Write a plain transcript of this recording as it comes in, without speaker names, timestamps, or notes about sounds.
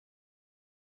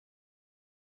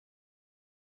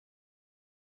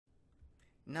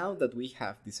Now that we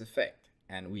have this effect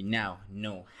and we now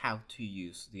know how to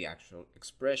use the actual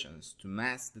expressions to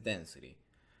mask the density,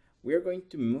 we are going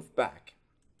to move back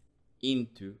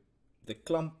into the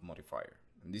clump modifier.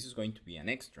 And this is going to be an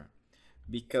extra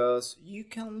because you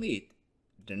can lead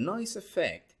the noise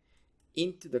effect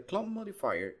into the clump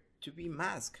modifier to be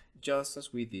masked just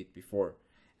as we did before.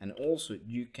 And also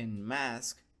you can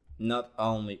mask not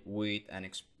only with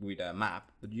a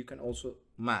map, but you can also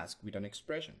mask with an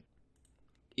expression.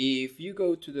 If you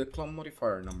go to the clump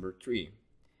modifier number 3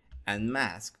 and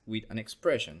mask with an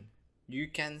expression, you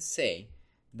can say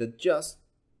that just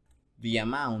the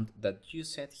amount that you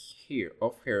set here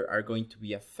of hair are going to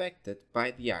be affected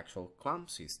by the actual clump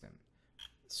system.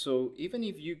 So even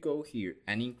if you go here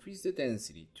and increase the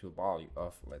density to a value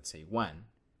of, let's say, 1,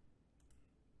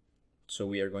 so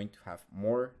we are going to have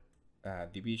more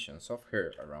divisions of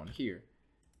hair around here,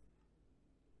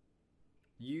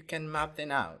 you can map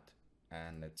them out.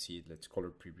 And let's see, let's color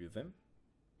preview them.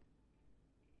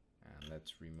 And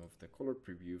let's remove the color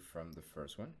preview from the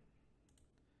first one.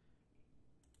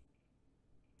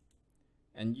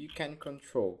 And you can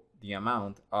control the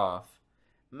amount of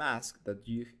mask that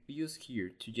you use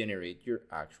here to generate your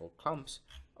actual clumps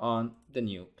on the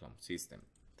new clump system.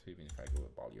 So even if I go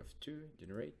a value of 2,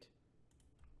 generate,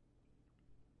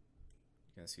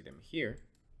 you can see them here.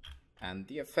 And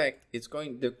the effect is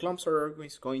the clumps are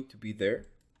always going to be there,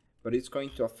 but it's going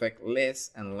to affect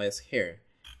less and less hair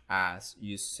as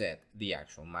you set the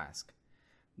actual mask.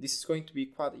 This is going to be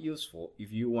quite useful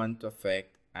if you want to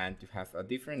affect and to have a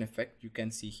different effect. You can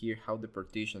see here how the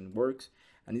partition works,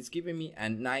 and it's giving me a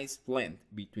nice blend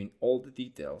between all the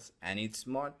details, and it's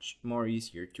much more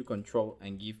easier to control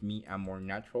and give me a more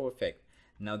natural effect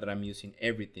now that I'm using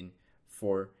everything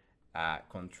for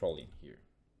controlling here.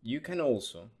 You can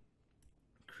also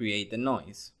create the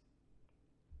noise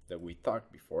that we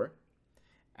talked before,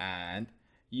 and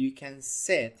you can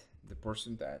set the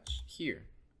percentage here,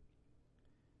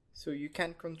 so you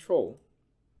can control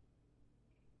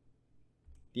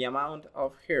the amount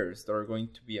of hairs that are going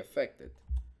to be affected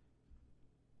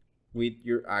with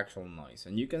your actual noise.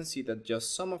 And you can see that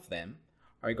just some of them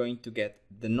are going to get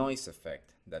the noise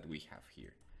effect that we have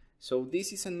here. So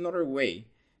this is another way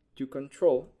to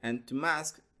control and to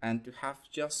mask and to have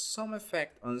just some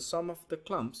effect on some of the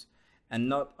clumps and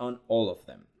not on all of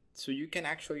them. So you can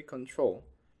actually control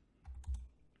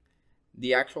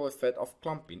the actual effect of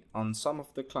clumping on some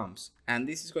of the clumps, and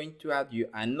this is going to add you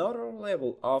another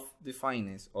level of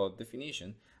defineness or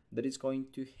definition that is going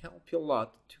to help you a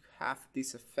lot to have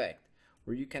this effect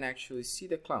where you can actually see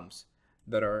the clumps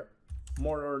that are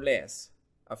more or less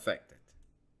affected.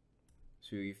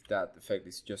 So if that effect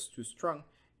is just too strong,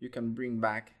 you can bring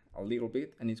back a little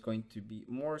bit and it's going to be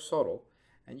more subtle,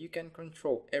 and you can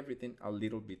control everything a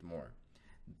little bit more.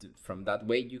 From that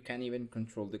way you can even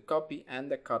control the copy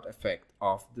and the cut effect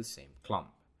of the same clump.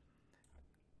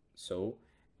 So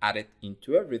added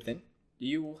into everything,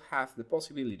 you will have the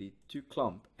possibility to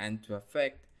clump and to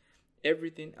affect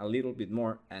everything a little bit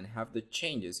more and have the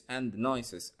changes and the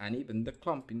noises and even the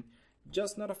clumping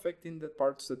just not affecting the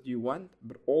parts that you want,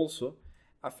 but also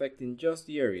affecting just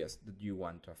the areas that you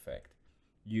want to affect.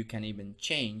 You can even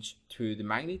change to the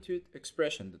magnitude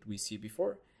expression that we see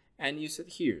before and use it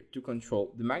here to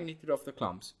control the magnitude of the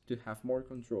clumps to have more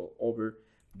control over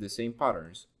the same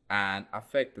patterns and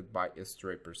affected by a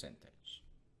stray percentage.